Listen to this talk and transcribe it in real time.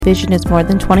Vision is More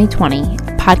Than 2020, a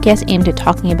podcast aimed at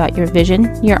talking about your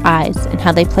vision, your eyes, and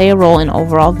how they play a role in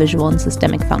overall visual and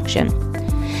systemic function.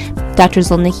 Doctors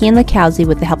Zolnicki and Lakowski,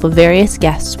 with the help of various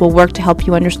guests, will work to help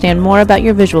you understand more about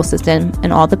your visual system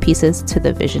and all the pieces to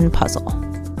the vision puzzle.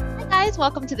 Hi guys,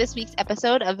 welcome to this week's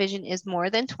episode of Vision is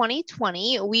More Than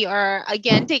 2020. We are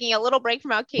again taking a little break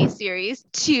from our case series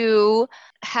to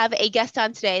have a guest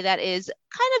on today that is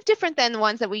kind of different than the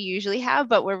ones that we usually have,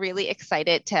 but we're really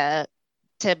excited to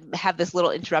have this little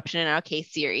interruption in our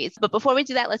case series. But before we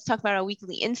do that, let's talk about our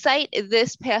weekly insight.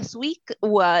 This past week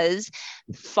was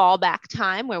fallback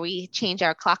time, where we change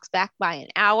our clocks back by an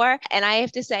hour. And I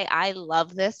have to say, I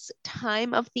love this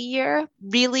time of the year,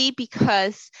 really,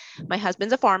 because my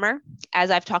husband's a farmer, as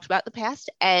I've talked about in the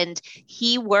past, and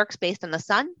he works based on the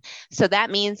sun. So that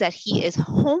means that he is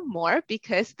home more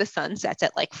because the sun sets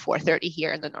at like 4:30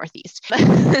 here in the Northeast.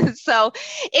 So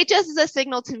it just is a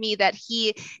signal to me that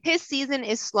his season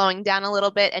is slowing down a little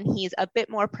bit, and he's a bit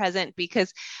more present,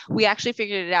 because we actually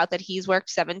figured it out that he's worked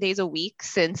 7 days a week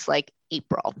since like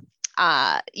April.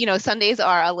 Sundays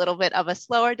are a little bit of a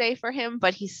slower day for him,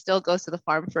 but he still goes to the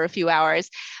farm for a few hours.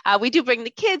 We do bring the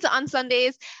kids on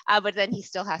Sundays, but then he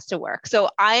still has to work. So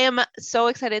I am so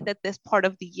excited that this part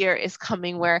of the year is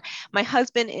coming where my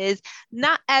husband is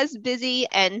not as busy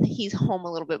and he's home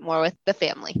a little bit more with the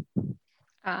family.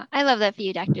 I love that for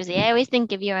you, Dr. Z. I always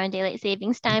think of you around daylight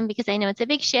savings time because I know it's a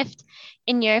big shift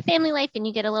in your family life, and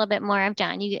you get a little bit more of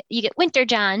John. You get Winter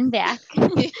John back.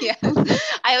 Yeah.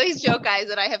 I always joke, guys,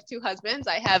 that I have two husbands.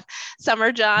 I have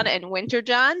Summer John and Winter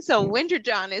John. So Winter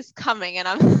John is coming, and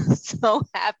I'm so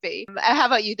happy. How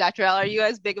about you, Dr. L? Are you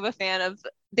as big of a fan of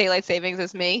daylight savings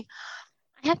as me?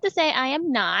 I have to say I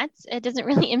am not. It doesn't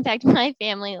really impact my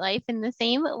family life in the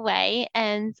same way.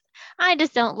 And I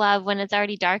just don't love when it's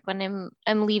already dark when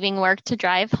I'm leaving work to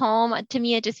drive home. To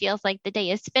me, it just feels like the day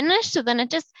is finished. So then I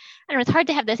don't know, it's hard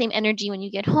to have the same energy when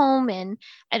you get home, and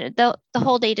the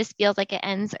whole day just feels like it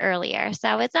ends earlier.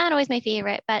 So it's not always my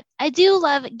favorite, but I do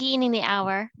love gaining the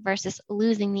hour versus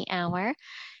losing the hour.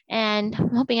 And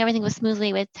I'm hoping everything goes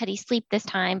smoothly with Teddy's sleep this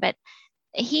time, but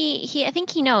I think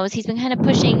he knows. He's been kind of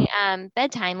pushing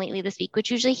bedtime lately this week,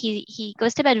 which usually he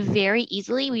goes to bed very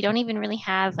easily. We don't even really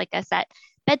have like a set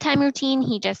bedtime routine.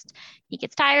 He gets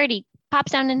tired, he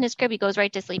pops down in his crib, he goes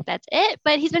right to sleep. That's it.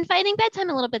 But he's been fighting bedtime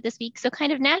a little bit this week, so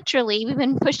kind of naturally we've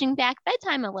been pushing back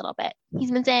bedtime a little bit.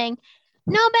 He's been saying,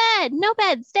 "No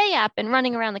bed, stay up," and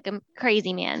running around like a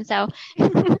crazy man. So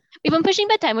we've been pushing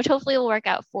bedtime, which hopefully will work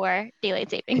out for daylight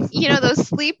savings. Those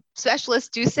sleep specialists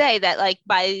do say that like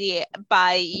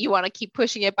you want to keep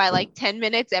pushing it by like 10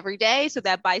 minutes every day, so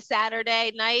that by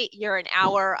Saturday night you're an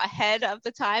hour ahead of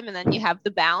the time, and then you have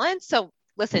the balance. So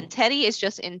listen, Teddy is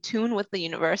just in tune with the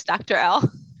universe, Dr.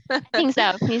 L. I think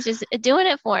so. He's just doing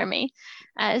it for me.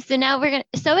 So now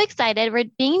so excited. We're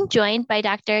being joined by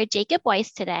Dr. Jacob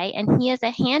Weiss today, and he is a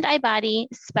hand-eye body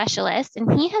specialist,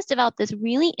 and he has developed this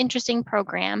really interesting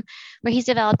program where he's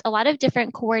developed a lot of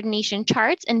different coordination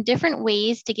charts and different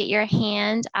ways to get your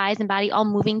hand, eyes, and body all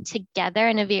moving together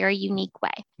in a very unique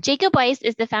way. Jacob Weiss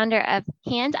is the founder of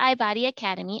Hand Eye Body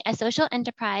Academy, a social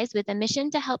enterprise with a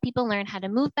mission to help people learn how to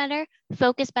move better,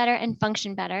 focus better, and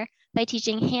function better by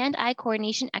teaching hand-eye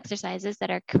coordination exercises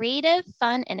that are creative,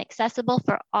 fun, and accessible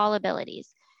for all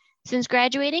abilities. Since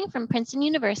graduating from Princeton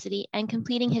University and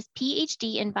completing his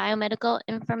PhD in biomedical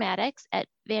informatics at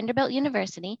Vanderbilt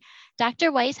University,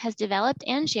 Dr. Weiss has developed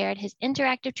and shared his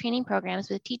interactive training programs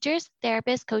with teachers,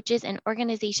 therapists, coaches, and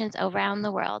organizations around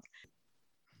the world.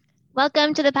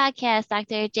 Welcome to the podcast,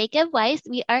 Dr. Jacob Weiss.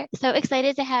 We are so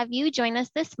excited to have you join us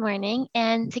this morning.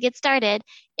 And to get started,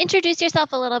 introduce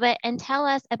yourself a little bit and tell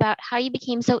us about how you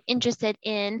became so interested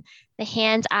in the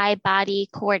hand-eye body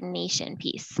coordination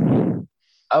piece.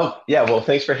 Oh, yeah. Well,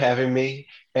 thanks for having me.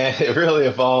 And it really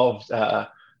evolved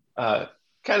kind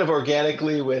of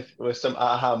organically with some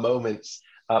aha moments.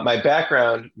 My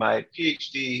background, my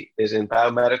PhD is in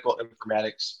biomedical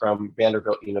informatics from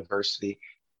Vanderbilt University.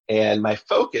 And my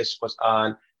focus was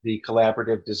on the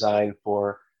collaborative design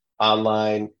for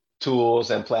online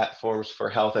tools and platforms for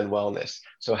health and wellness.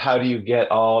 So how do you get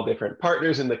all different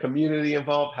partners in the community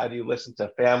involved? How do you listen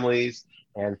to families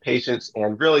and patients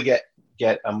and really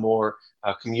get a more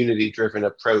community-driven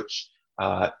approach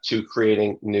to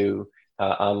creating new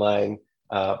online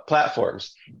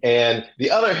platforms? And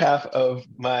the other half of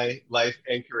my life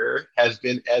and career has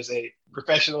been as a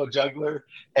professional juggler.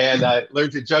 And I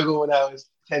learned to juggle when I was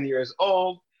 10 years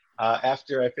old.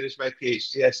 After I finished my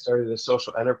PhD, I started a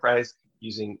social enterprise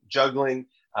using juggling,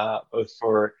 both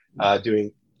for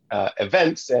doing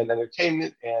events and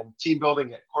entertainment and team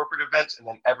building at corporate events. And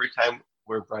then every time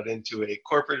we're brought into a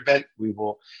corporate event, we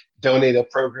will donate a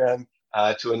program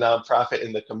to a nonprofit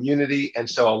in the community. And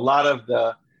so a lot of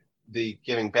the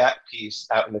giving back piece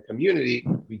out in the community,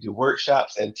 we do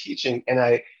workshops and teaching,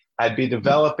 and I'd be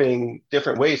developing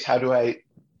different ways. How do I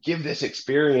give this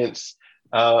experience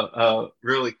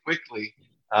really quickly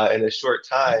in a short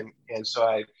time? And so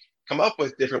I come up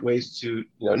with different ways to,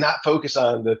 not focus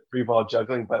on the 3-ball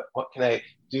juggling, but what can I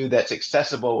do that's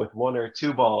accessible with 1 or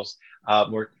 2 balls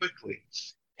more quickly?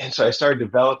 And so I started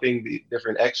developing the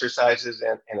different exercises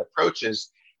and approaches.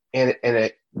 And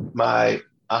my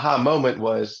aha moment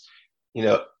was,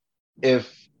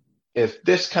 if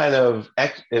this kind of,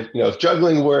 if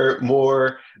juggling were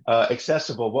more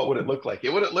accessible, what would it look like?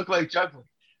 It wouldn't look like juggling,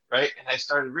 right? And I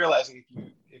started realizing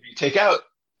if you take out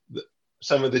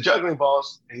some of the juggling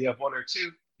balls and you have 1 or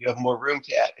 2, you have more room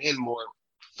to add in more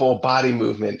full body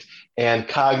movement and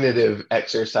cognitive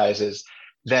exercises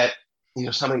that,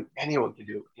 something anyone can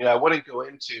do. I wouldn't go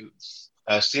into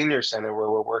a senior center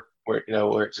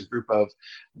where it's a group of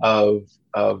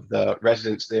the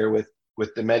residents there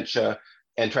with dementia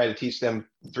and try to teach them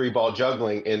 3-ball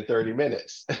juggling in 30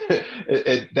 minutes.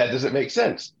 That doesn't make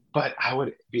sense. But I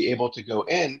would be able to go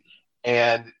in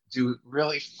and do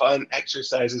really fun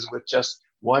exercises with just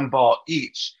 1 ball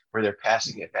each, where they're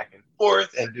passing it back and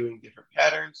forth and doing different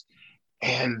patterns.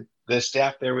 And the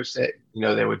staff there would say,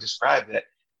 they would describe that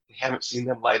they haven't seen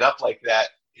them light up like that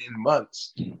in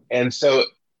months. And so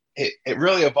it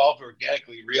really evolved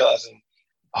organically, realizing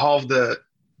all of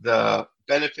the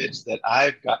benefits that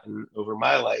I've gotten over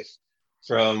my life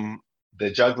from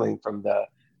the juggling, from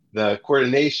the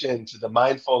coordination to the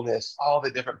mindfulness, all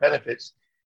the different benefits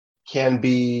can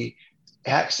be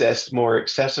accessed more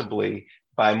accessibly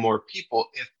by more people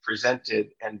if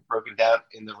presented and broken down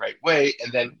in the right way.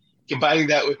 And then combining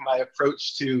that with my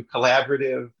approach to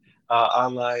collaborative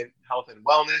online health and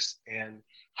wellness, and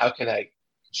how can I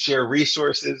share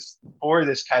resources for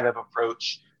this kind of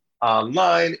approach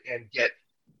online and get,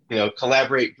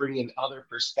 collaborate, bring in other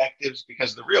perspectives,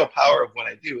 because the real power of what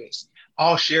I do is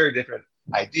I'll share different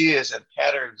ideas and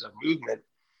patterns of movement.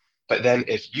 But then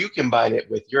if you combine it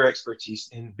with your expertise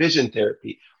in vision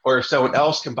therapy, or if someone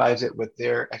else combines it with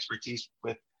their expertise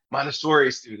with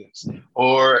Montessori students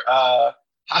or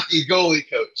hockey goalie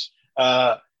coach,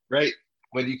 right?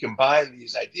 When you combine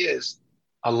these ideas,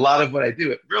 a lot of what I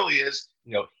do, it really is,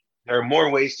 there are more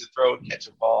ways to throw and catch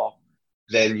a ball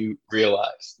than you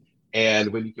realize.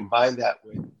 And when you combine that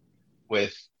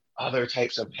with other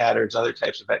types of patterns, other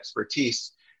types of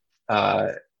expertise,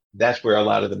 that's where a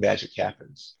lot of the magic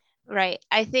happens. Right.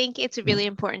 I think it's really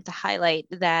important to highlight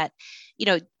that,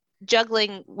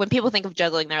 juggling, when people think of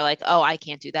juggling, they're like, oh, I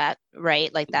can't do that.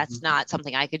 Right. Like, that's not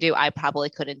something I could do. I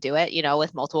probably couldn't do it,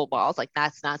 with multiple balls. Like,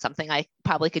 that's not something I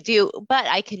probably could do, but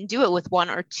I can do it with 1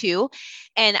 or 2.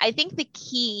 And I think the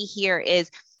key here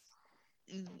is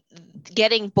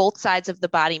getting both sides of the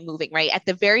body moving, right? At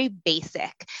the very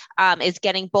basic is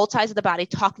getting both sides of the body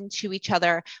talking to each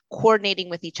other, coordinating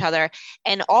with each other.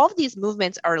 And all of these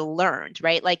movements are learned,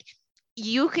 right? Like,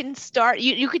 you can start,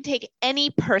 you could take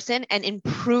any person and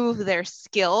improve their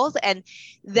skills. And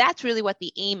that's really what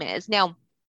the aim is. Now,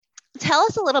 tell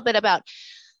us a little bit about,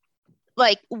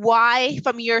 like, why,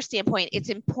 from your standpoint, it's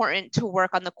important to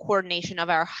work on the coordination of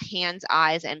our hands,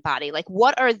 eyes, and body. Like,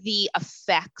 what are the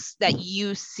effects that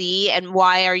you see, and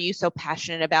why are you so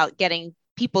passionate about getting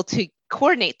people to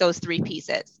coordinate those 3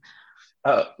 pieces?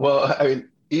 Well, I mean,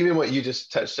 even what you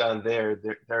just touched on there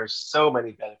are so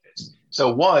many benefits.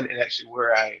 So one, and actually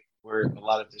where a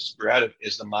lot of this grew out of,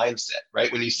 is the mindset, right?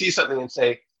 When you see something and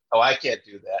say, oh, I can't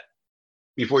do that,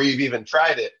 before you've even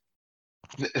tried it,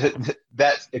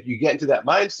 that's, if you get into that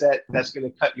mindset, that's going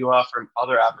to cut you off from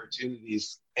other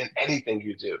opportunities in anything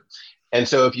you do. And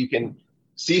so if you can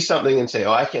see something and say,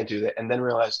 oh, I can't do that, and then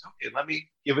realize, okay, let me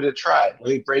give it a try.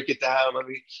 Let me break it down.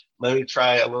 Let me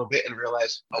try a little bit and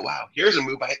realize, oh, wow, here's a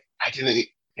move I didn't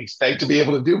expect to be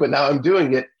able to do, but now I'm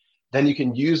doing it. Then you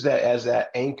can use that as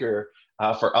that anchor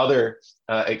for other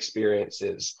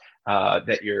experiences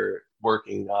that you're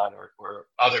working on, or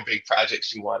other big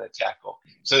projects you want to tackle.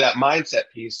 So that mindset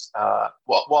piece,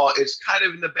 while it's kind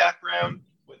of in the background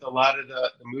with a lot of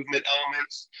the movement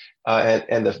elements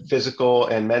and the physical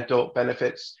and mental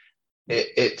benefits,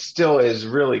 it still is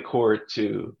really core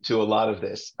to a lot of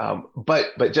this.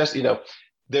 But just,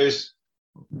 there's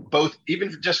both,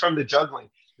 even just from the juggling,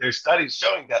 there's studies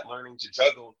showing that learning to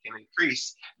juggle can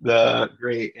increase the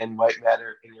gray and white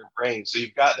matter in your brain. So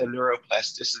you've got the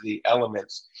neuroplasticity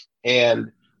elements,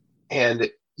 and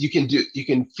you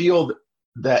can feel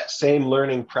that same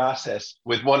learning process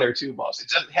with 1 or 2 balls. It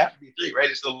doesn't have to be 3, right?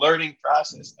 It's the learning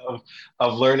process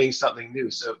of learning something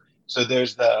new. So So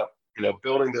there's the,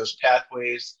 building those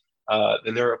pathways, the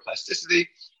neuroplasticity,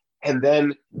 and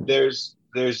then there's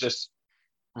just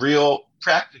real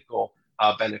practical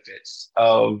benefits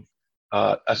of,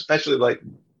 especially like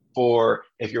for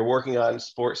if you're working on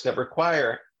sports that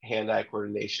require hand-eye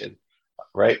coordination,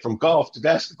 right? From golf to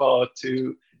basketball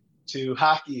to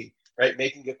hockey, right?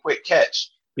 Making a quick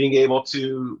catch, being able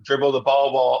to dribble the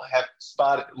ball while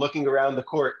looking around the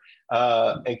court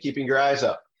and keeping your eyes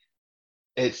up.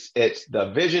 It's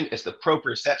the vision, it's the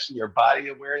proprioception, your body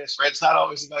awareness, right? It's not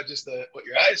always about just what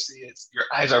your eyes see. It's your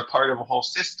eyes are part of a whole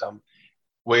system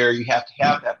where you have to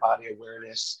have that body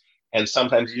awareness. And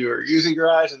sometimes you're using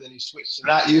your eyes and then you switch to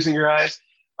not using your eyes,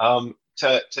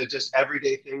 to just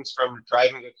everyday things from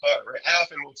driving a car, right? I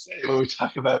often will say when we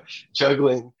talk about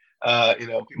juggling,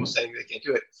 people saying they can't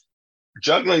do it.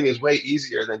 Juggling is way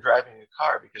easier than driving a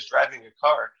car, because driving a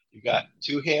car, you've got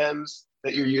two hands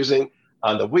that you're using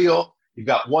on the wheel. You've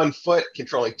got one foot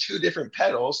controlling two different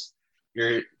pedals.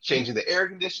 You're changing the air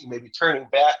conditioning, maybe turning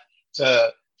back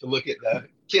to look at the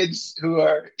kids who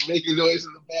are making noise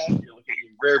in the back. You're looking at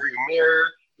your rearview mirror.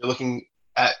 You're looking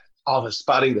at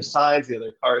spotting the signs, the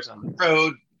other cars on the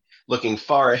road, looking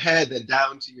far ahead, then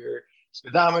down to your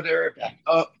speedometer, back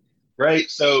up, right?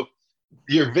 So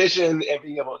your vision and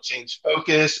being able to change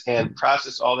focus and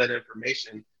process all that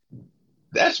information,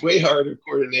 that's way harder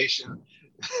coordination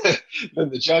than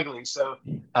the juggling. So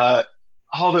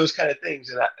all those kind of things.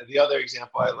 And the other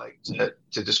example I like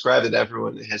to describe that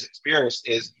everyone has experienced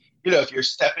is, if you're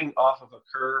stepping off of a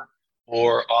curb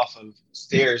or off of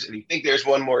stairs and you think there's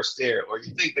one more stair, or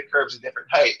you think the curb's a different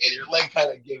height and your leg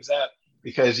kind of gives out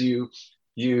because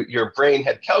your brain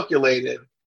had calculated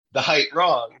the height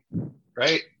wrong,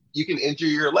 right? You can injure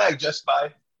your leg just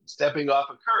by stepping off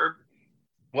a curb.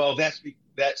 Well,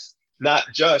 that's not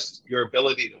just your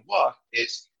ability to walk.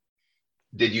 It's,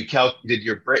 did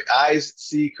your eyes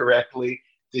see correctly?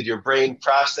 Did your brain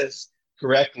process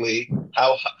correctly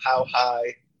how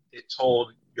high it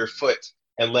told your foot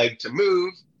and leg to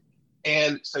move?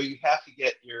 And so you have to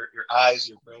get your eyes,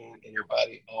 your brain, and your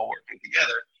body all working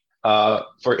together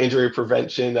for injury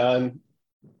prevention on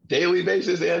daily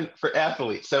basis and for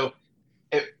athletes. So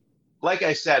like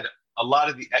I said, a lot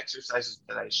of the exercises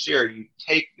that I share, you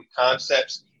take the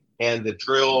concepts and the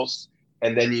drills,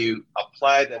 and then you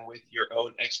apply them with your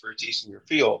own expertise in your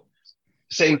field.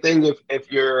 Same thing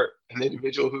if you're an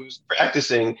individual who's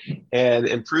practicing and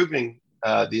improving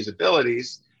these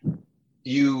abilities,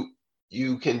 you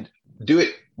can do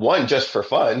it, one, just for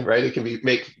fun, right? It can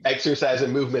make exercise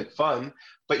and movement fun,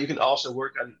 but you can also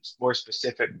work on more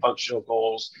specific functional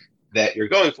goals that you're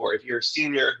going for. If you're a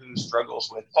senior who struggles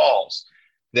with falls,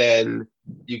 then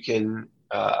you can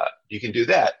do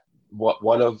that.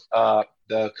 One of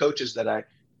the coaches that I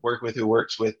work with, who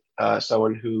works with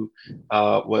someone who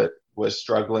was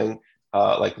struggling,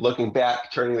 like looking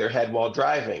back, turning their head while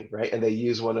driving, right? And they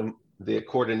use one of the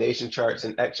coordination charts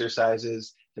and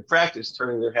exercises to practice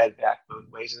turning their head back both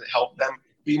ways, and it helped them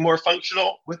be more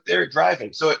functional with their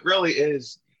driving. So it really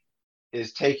is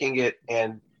taking it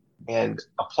and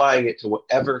applying it to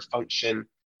whatever function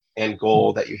and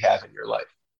goal that you have in your life.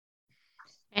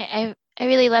 I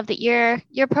really love that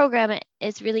your program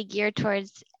is really geared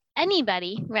towards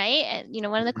anybody, right? And,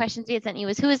 one of the questions we had sent you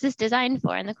was, who is this designed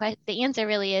for? And the answer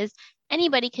really is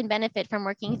anybody can benefit from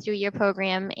working through your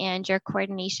program and your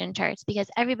coordination charts, because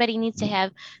everybody needs to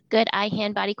have good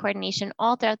eye-hand-body coordination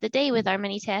all throughout the day with our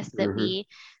many tasks that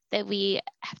we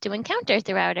have to encounter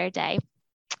throughout our day.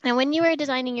 And when you were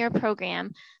designing your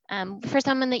program, for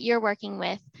someone that you're working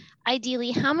with,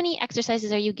 ideally, how many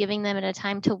exercises are you giving them at a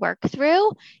time to work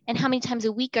through? And how many times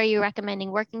a week are you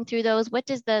recommending working through those? What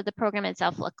does the program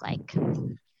itself look like?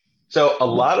 So a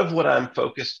lot of what I'm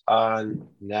focused on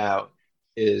now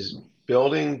is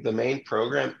building the main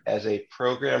program as a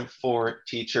program for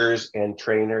teachers and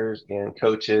trainers and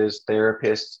coaches,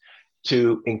 therapists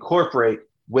to incorporate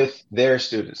with their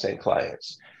students and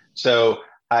clients. So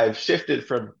I've shifted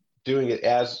from doing it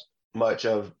as much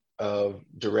of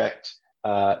direct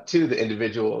to the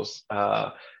individuals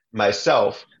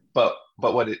myself, but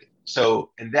so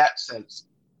in that sense,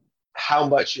 how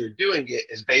much you're doing it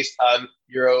is based on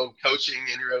your own coaching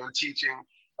and your own teaching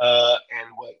and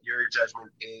what your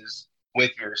judgment is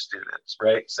with your students,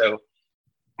 right? So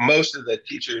most of the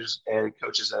teachers and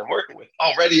coaches that I'm working with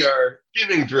already are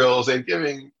giving drills and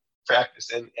giving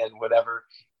practice and whatever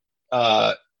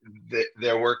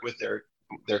their work with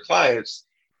their clients.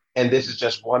 And this is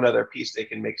just one other piece they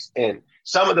can mix in.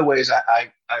 Some of the ways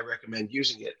I recommend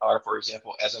using it are, for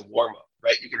example, as a warm-up,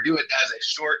 right? You can do it as a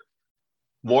short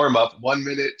warm-up, 1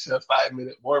 minute to 5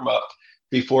 minute warm-up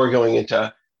before going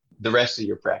into the rest of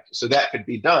your practice. So that could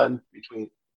be done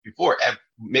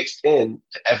mixed in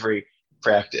to every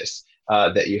practice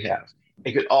that you have.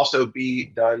 It could also be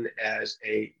done as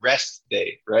a rest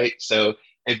day, right? So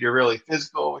if you're really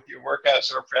physical with your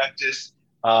workouts or practice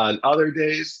on other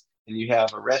days and you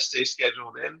have a rest day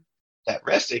scheduled in, that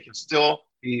rest day can still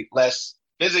be less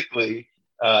physically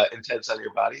intense on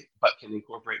your body, but can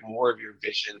incorporate more of your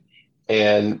vision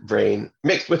and brain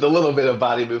mixed with a little bit of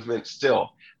body movement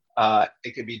still.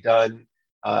 It can be done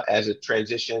as a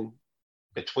transition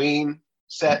between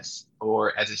sets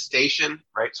or as a station,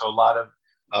 right? So a lot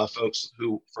of folks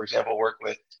who, for example, work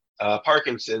with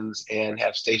Parkinson's and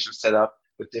have stations set up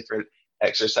with different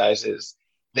exercises,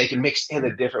 they can mix in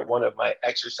a different one of my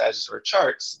exercises or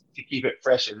charts to keep it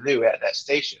fresh and new at that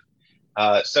station.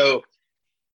 So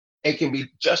it can be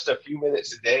just a few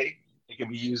minutes a day. It can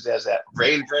be used as that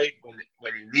brain break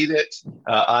when you need it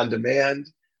on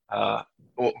demand.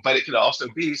 But it could also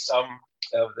be some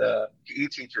of the PE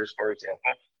teachers, for example,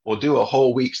 will do a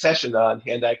whole week session on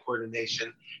hand-eye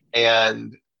coordination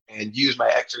and use my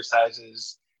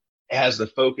exercises as the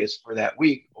focus for that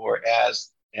week, or as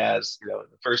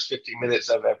the first 15 minutes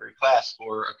of every class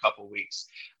for a couple weeks,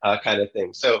 kind of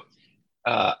thing. So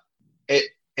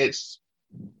it's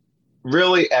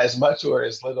really as much or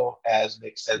as little as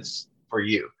makes sense for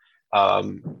you.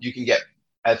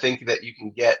 I think that you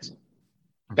can get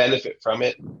benefit from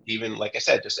it, even like I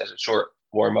said, just as a short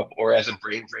warm up or as a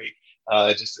brain break,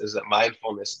 just as a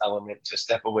mindfulness element to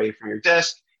step away from your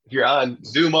desk. If you're on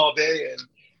Zoom all day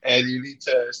and you need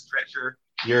to stretch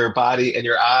your body and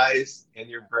your eyes and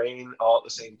your brain all at the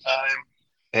same time,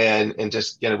 and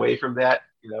just get away from that,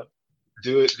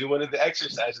 do one of the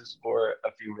exercises for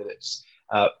a few minutes.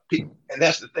 And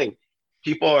that's the thing.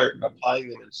 People are applying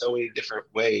them in so many different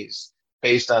ways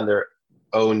based on their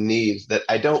own needs that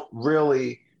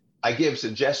I give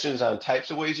suggestions on types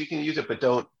of ways you can use it,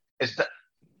 but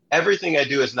everything I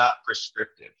do is not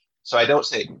prescriptive. So I don't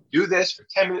say, do this for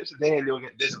 10 minutes a day and you'll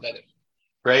get this benefit,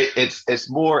 right? It's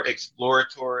more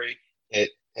exploratory.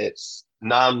 It's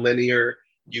non-linear.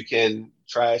 You can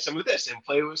try some of this and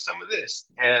play with some of this.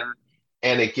 And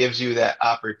it gives you that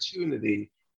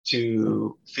opportunity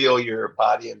to feel your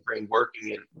body and brain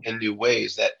working in new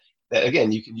ways that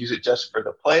again, you can use it just for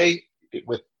the play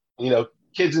with,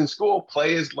 kids in school.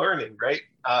 Play is learning, right?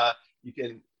 You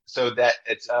can, so that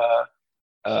it's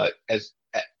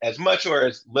as much or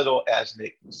as little as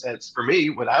makes sense. For me,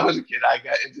 when I was a kid, I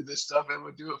got into this stuff and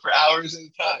would do it for hours at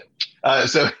a time.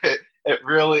 So it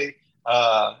really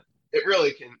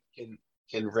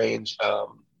can range,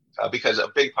 because a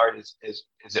big part is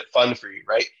it fun for you,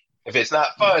 right? If it's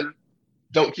not fun,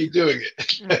 don't keep doing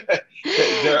it.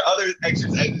 There are other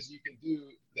exercises you can do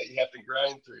that you have to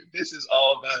grind through. This is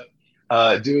all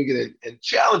about doing it and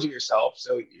challenging yourself.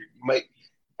 So you might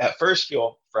at first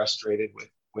feel frustrated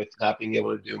with not being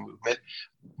able to do movement,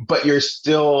 but you're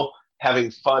still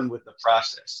having fun with the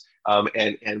process,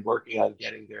 and working on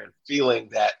getting there and feeling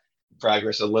that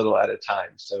progress a little at a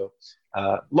time. So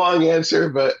long answer,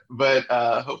 but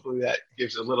hopefully that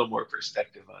gives a little more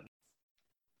perspective on it.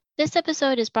 This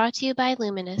episode is brought to you by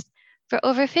Lumenis. For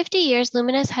over 50 years,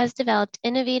 Lumenis has developed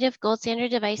innovative gold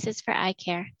standard devices for eye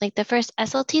care, like the first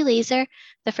SLT laser,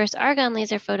 the first argon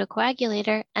laser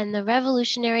photocoagulator, and the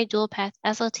revolutionary dual-path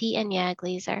SLT and YAG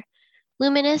laser.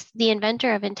 Lumenis, the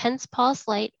inventor of Intense Pulse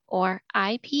Light, or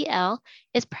IPL,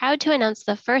 is proud to announce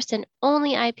the first and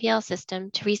only IPL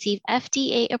system to receive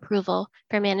FDA approval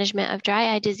for management of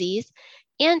dry eye disease,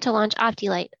 and to launch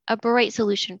OptiLight, a bright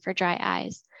solution for dry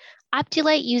eyes.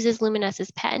 OptiLight uses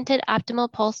Lumenis's patented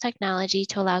optimal pulse technology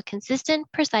to allow consistent,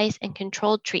 precise, and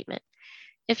controlled treatment.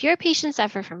 If your patients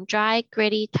suffer from dry,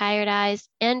 gritty, tired eyes,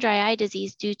 and dry eye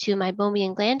disease due to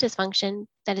meibomian gland dysfunction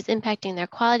that is impacting their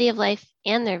quality of life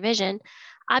and their vision,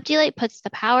 OptiLight puts the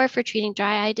power for treating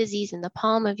dry eye disease in the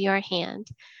palm of your hand.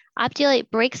 OptiLight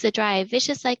breaks the dry eye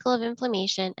vicious cycle of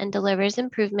inflammation and delivers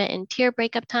improvement in tear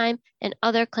breakup time and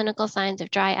other clinical signs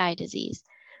of dry eye disease.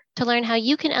 To learn how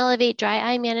you can elevate dry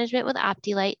eye management with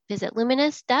OptiLight, visit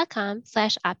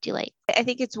lumenis.com/OptiLight. I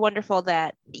think it's wonderful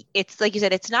that it's, like you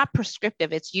said, it's not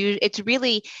prescriptive. It's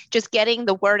really just getting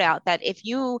the word out that if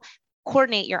you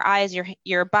coordinate your eyes,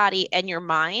 your body, and your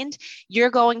mind, you're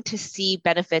going to see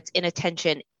benefits in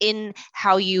attention, in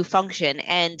how you function,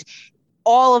 and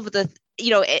all of the,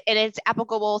 and it's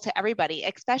applicable to everybody,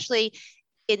 especially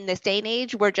in this day and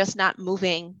age. We're just not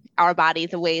moving our body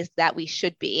the ways that we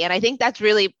should be. And I think that's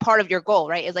really part of your goal,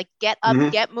 right? Is like, get up,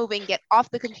 get moving, get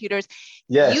off the computers,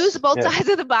 use both sides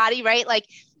of the body, right? Like,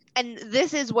 and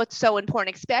this is what's so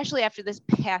important, especially after this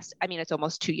past, I mean, it's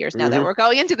almost 2 years now that we're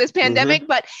going into this pandemic,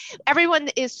 but everyone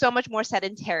is so much more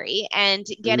sedentary, and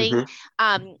getting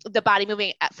the body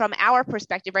moving from our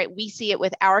perspective, right? We see it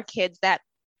with our kids that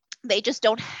they just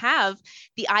don't have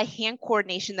the eye-hand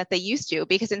coordination that they used to,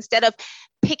 because instead of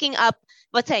picking up,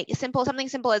 let's say something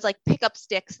simple as like pick up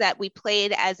sticks that we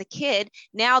played as a kid,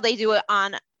 now they do it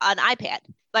on an iPad.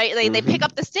 Like they pick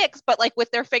up the sticks, but like with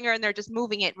their finger, and they're just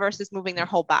moving it versus moving their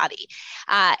whole body.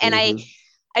 And I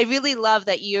really love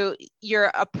that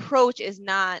your approach is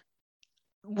not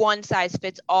one size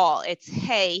fits all. It's,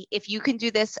 hey, if you can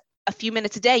do this a few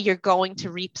minutes a day, you're going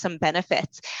to reap some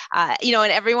benefits. And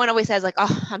everyone always says like,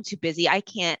 oh, I'm too busy, I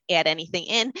can't add anything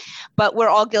in. But we're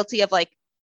all guilty of like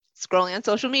scrolling on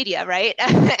social media, right?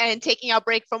 And taking a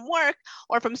break from work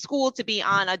or from school to be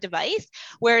on a device,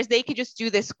 whereas they could just do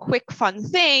this quick, fun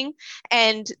thing,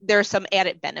 and there's some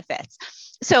added benefits.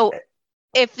 So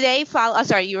if they follow,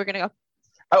 sorry, you were going to go.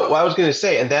 Oh, well, I was going to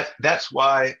say, and that's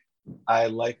why I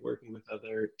like working with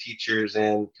other teachers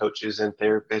and coaches and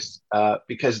therapists,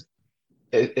 because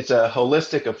it's a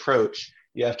holistic approach.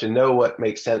 You have to know what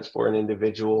makes sense for an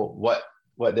individual, what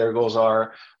their goals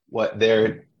are, what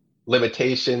their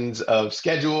limitations of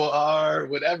schedule are,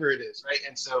 whatever it is, right?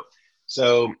 And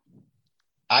so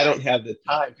I don't have the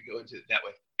time to go into that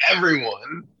with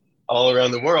everyone all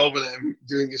around the world when I'm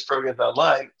doing these programs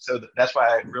online. So that's why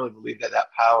I really believe that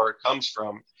power comes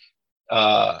from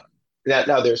now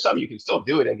there's some you can still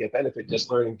do it and get benefit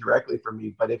just learning directly from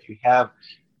me. But if you have,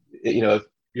 if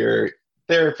your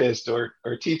therapist or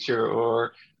teacher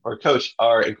or coach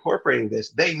are incorporating this,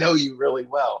 they know you really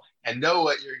well and know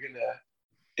what you're going to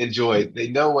enjoy. They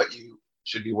know what you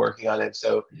should be working on. And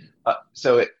so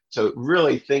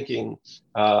really thinking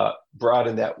broad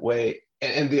in that way.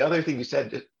 And the other thing you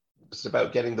said is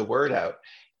about getting the word out.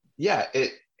 Yeah,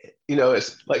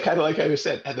 it's like kind of like I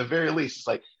said, at the very least, it's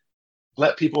like,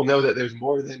 let people know that there's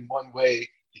more than one way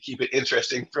to keep it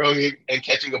interesting, throwing and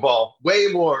catching a ball. Way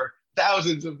more,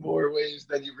 thousands of more ways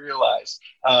than you realize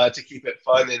to keep it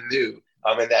fun and new.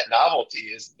 And that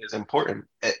novelty is important.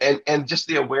 And just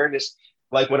the awareness,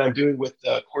 like what I'm doing with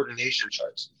the coordination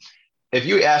charts. If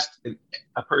you asked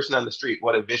a person on the street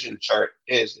what a vision chart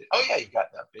is, oh yeah, you've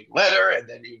got that big letter, and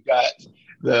then you've got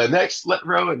the next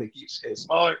row, and it keeps getting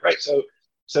smaller, right?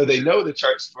 So they know the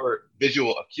charts for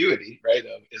visual acuity, right?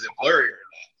 Is it blurry or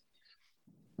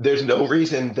not? There's no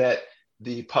reason that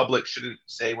the public shouldn't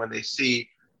say when they see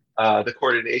the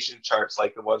coordination charts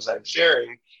like the ones I'm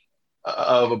sharing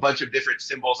of a bunch of different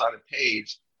symbols on a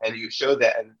page, and you show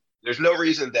that, and there's no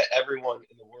reason that everyone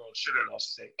in the world shouldn't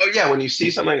also say, oh yeah, when you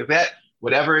see something like that,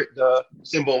 whatever the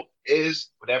symbol is,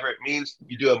 whatever it means,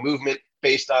 you do a movement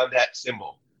based on that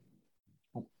symbol.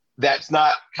 That's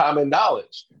not common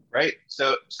knowledge, right?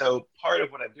 So part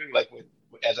of what I'm doing, like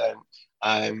as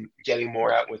I'm getting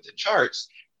more out with the charts,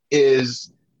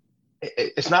 is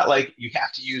it's not like you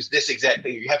have to use this exact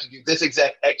thing, you have to do this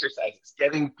exact exercise. It's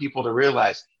getting people to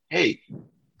realize, hey,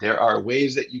 there are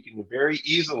ways that you can very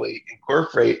easily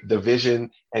incorporate the vision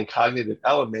and cognitive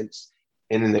elements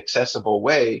in an accessible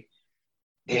way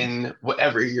in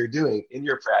whatever you're doing in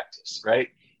your practice, right?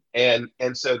 And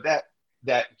so that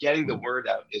getting the word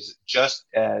out is just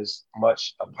as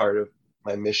much a part of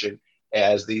my mission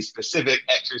as the specific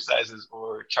exercises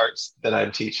or charts that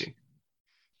I'm teaching.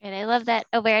 And I love that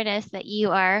awareness that you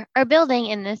are building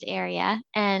in this area.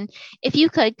 And if you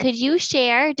could you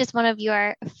share just one of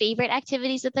your favorite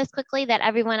activities with us quickly that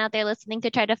everyone out there listening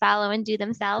could try to follow and do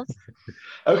themselves?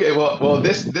 Okay, well,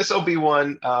 this will be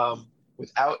one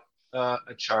without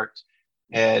a chart,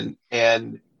 and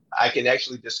I can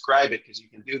actually describe it because you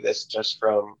can do this just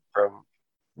from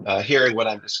hearing what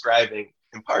I'm describing,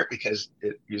 in part because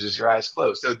it uses your eyes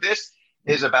closed. So this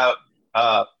is about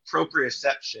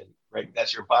proprioception, right?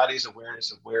 That's your body's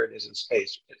awareness of where it is in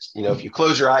space. It's, if you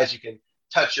close your eyes, you can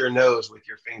touch your nose with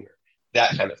your finger,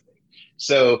 that kind of thing.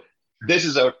 So this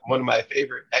is one of my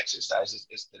favorite exercises.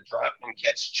 It's the drop and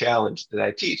catch challenge that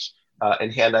I teach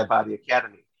in Hand-Eye Body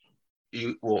Academy.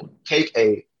 You will take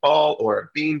a ball or a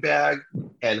bean bag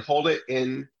and hold it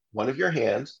in one of your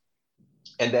hands,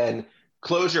 and then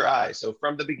close your eyes. So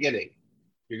from the beginning,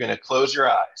 you're going to close your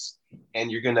eyes,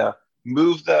 and you're going to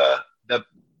move the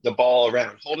ball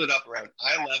around, hold it up around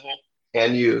eye level,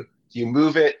 and you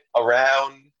move it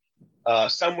around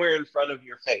somewhere in front of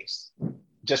your face,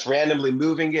 just randomly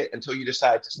moving it until you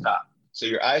decide to stop. So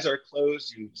your eyes are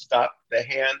closed, you stop the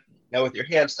hand. Now with your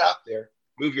hand stopped there,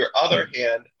 move your other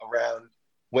hand around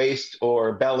waist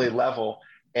or belly level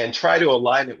and try to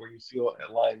align it where you feel it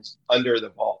aligns under the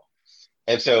ball.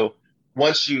 And so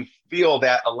once you feel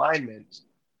that alignment,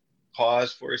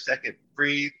 pause for a second,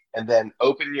 breathe, and then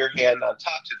open your hand on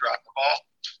top to drop the ball,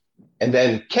 and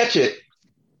then catch it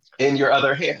in your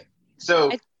other hand.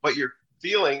 So what you're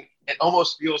feeling, it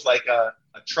almost feels like a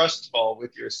trust fall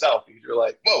with yourself. You're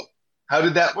like, whoa, how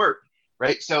did that work?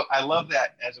 Right. So I love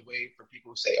that as a way for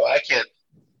people who say, oh,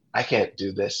 I can't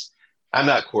do this. I'm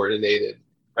not coordinated.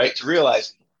 Right. To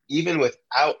realize even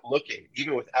without looking,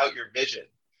 even without your vision,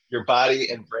 your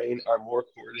body and brain are more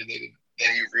coordinated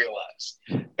than you realize.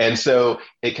 And so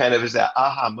it kind of is that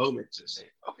aha moment to say,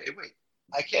 okay, wait,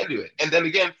 I can do it. And then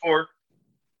again, for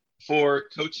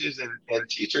coaches and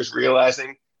teachers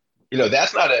realizing,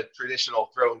 that's not a traditional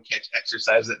throw and catch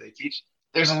exercise that they teach.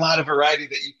 There's a lot of variety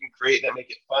that you can create that make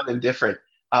it fun and different.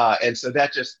 And so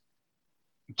that just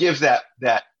gives that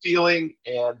feeling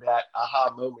and that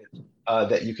aha moment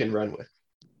that you can run with.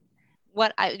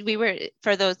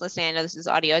 For those listening, I know this is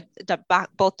audio,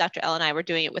 both Dr. L and I were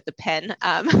doing it with the pen.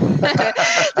 But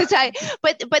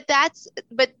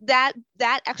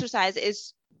that exercise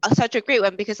is such a great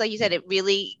one because, like you said, it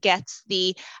really gets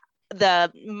the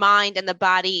mind and the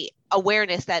body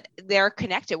awareness that they're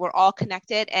connected. We're all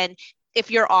connected. And if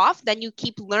you're off, then you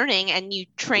keep learning and you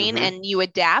train and you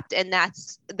adapt. And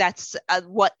that's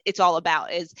what it's all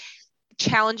about, is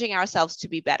challenging ourselves to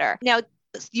be better. Now,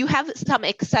 you have some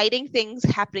exciting things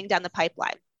happening down the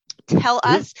pipeline. Tell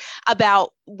us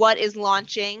about what is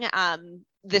launching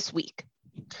this week.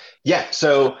 Yeah.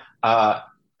 So I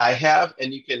have,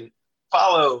 and you can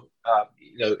follow,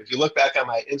 if you look back on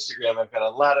my Instagram, I've got a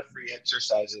lot of free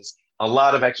exercises, a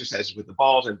lot of exercises with the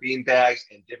balls and bean bags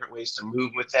and different ways to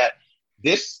move with that.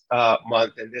 This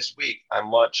month and this week, I'm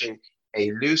launching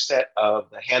a new set of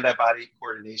the hand-eye body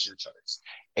coordination charts.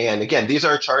 And again, these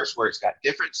are charts where it's got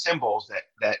different symbols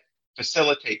that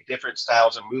facilitate different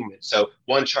styles of movement. So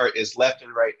one chart is left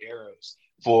and right arrows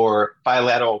for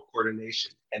bilateral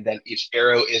coordination. And then each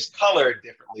arrow is colored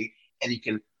differently, and you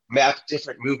can map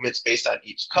different movements based on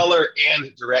each color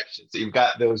and direction. So you've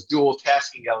got those dual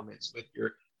tasking elements with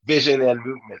your vision and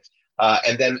movement.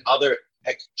 And then other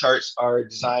charts are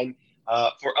designed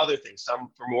for other things, some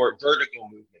for more vertical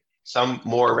movement, some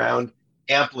more around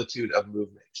amplitude of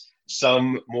movement,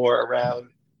 some more around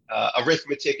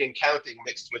arithmetic and counting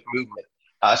mixed with movement.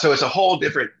 So it's a whole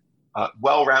different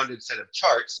well-rounded set of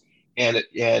charts. And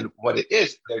what it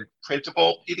is, they're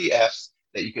printable PDFs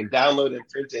that you can download and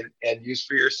print and use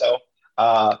for yourself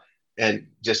and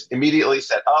just immediately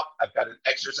set up. I've got an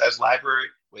exercise library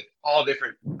with all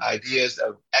different ideas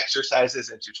of exercises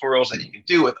and tutorials that you can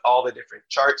do with all the different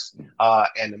charts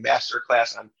and a master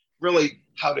class on really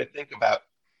how to think about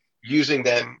using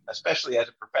them, especially as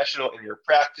a professional in your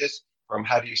practice, from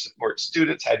how do you support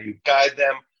students, how do you guide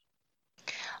them.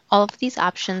 All of these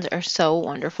options are so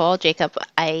wonderful. Jacob,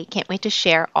 I can't wait to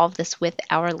share all of this with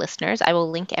our listeners. I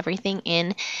will link everything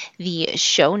in the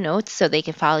show notes so they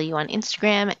can follow you on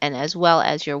Instagram and as well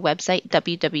as your website,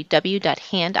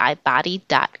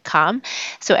 www.handeyebody.com.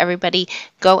 So everybody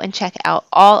go and check out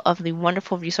all of the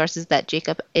wonderful resources that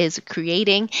Jacob is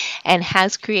creating and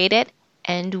has created.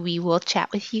 And we will chat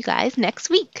with you guys next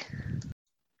week.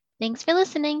 Thanks for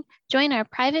listening. Join our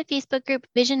private Facebook group,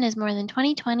 Vision is More Than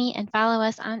 2020, and follow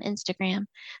us on Instagram.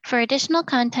 For additional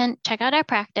content, check out our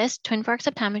practice, Twin Forks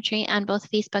Optometry, on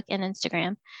both Facebook and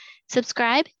Instagram.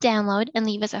 Subscribe, download, and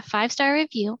leave us a 5-star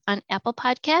review on Apple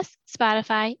Podcasts,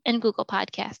 Spotify, and Google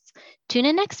Podcasts. Tune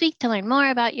in next week to learn more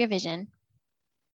about your vision.